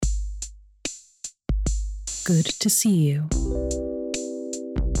good to see you.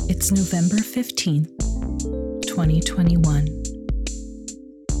 It's November 15th, 2021.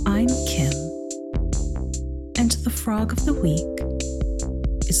 I'm Kim, and the frog of the week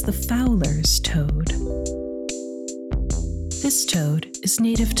is the Fowler's toad. This toad is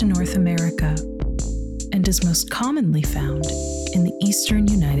native to North America and is most commonly found in the eastern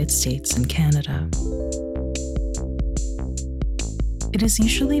United States and Canada. It is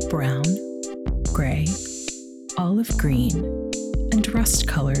usually brown, gray, olive green, and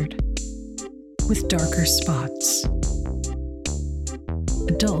rust-colored, with darker spots.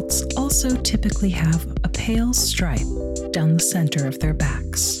 Adults also typically have a pale stripe down the center of their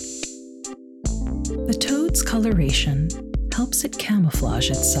backs. The toad's coloration helps it camouflage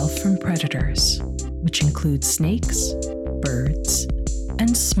itself from predators, which include snakes, birds,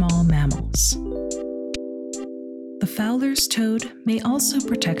 and small mammals. The Fowler's toad may also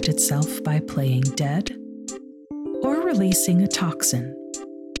protect itself by playing dead or releasing a toxin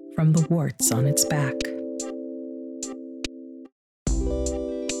from the warts on its back.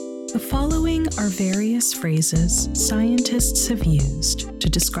 The following are various phrases scientists have used to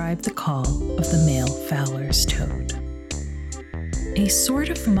describe the call of the male Fowler's toad. A sort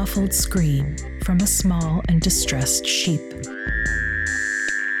of muffled scream from a small and distressed sheep.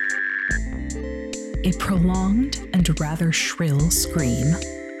 A prolonged and rather shrill scream.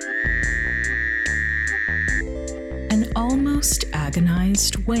 An almost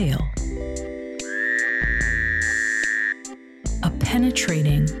agonized wail. A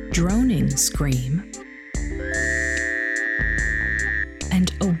penetrating, droning scream.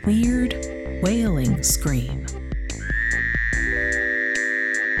 And a weird, wailing scream.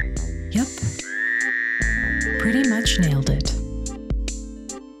 Yup, pretty much nailed it.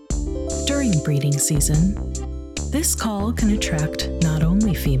 During breeding season, this call can attract not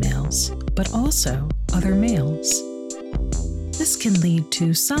only females, but also other males. This can lead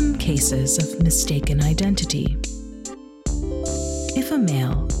to some cases of mistaken identity. If a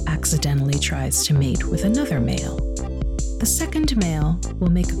male accidentally tries to mate with another male, the second male will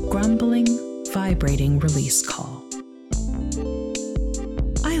make a grumbling, vibrating release call.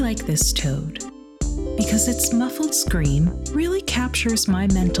 I like this toad because its muffled scream really captures my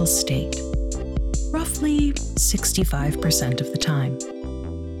mental state, roughly 65% of the time.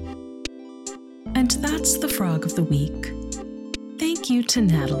 And that's the frog of the week. Thank you to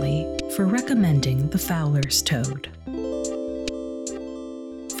Natalie for recommending the Fowler's toad.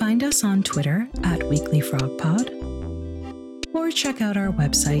 Find us on Twitter @weeklyfrogpod, or check out our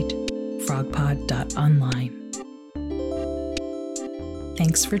website, frogpod.online.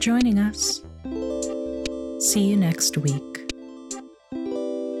 Thanks for joining us. See you next week.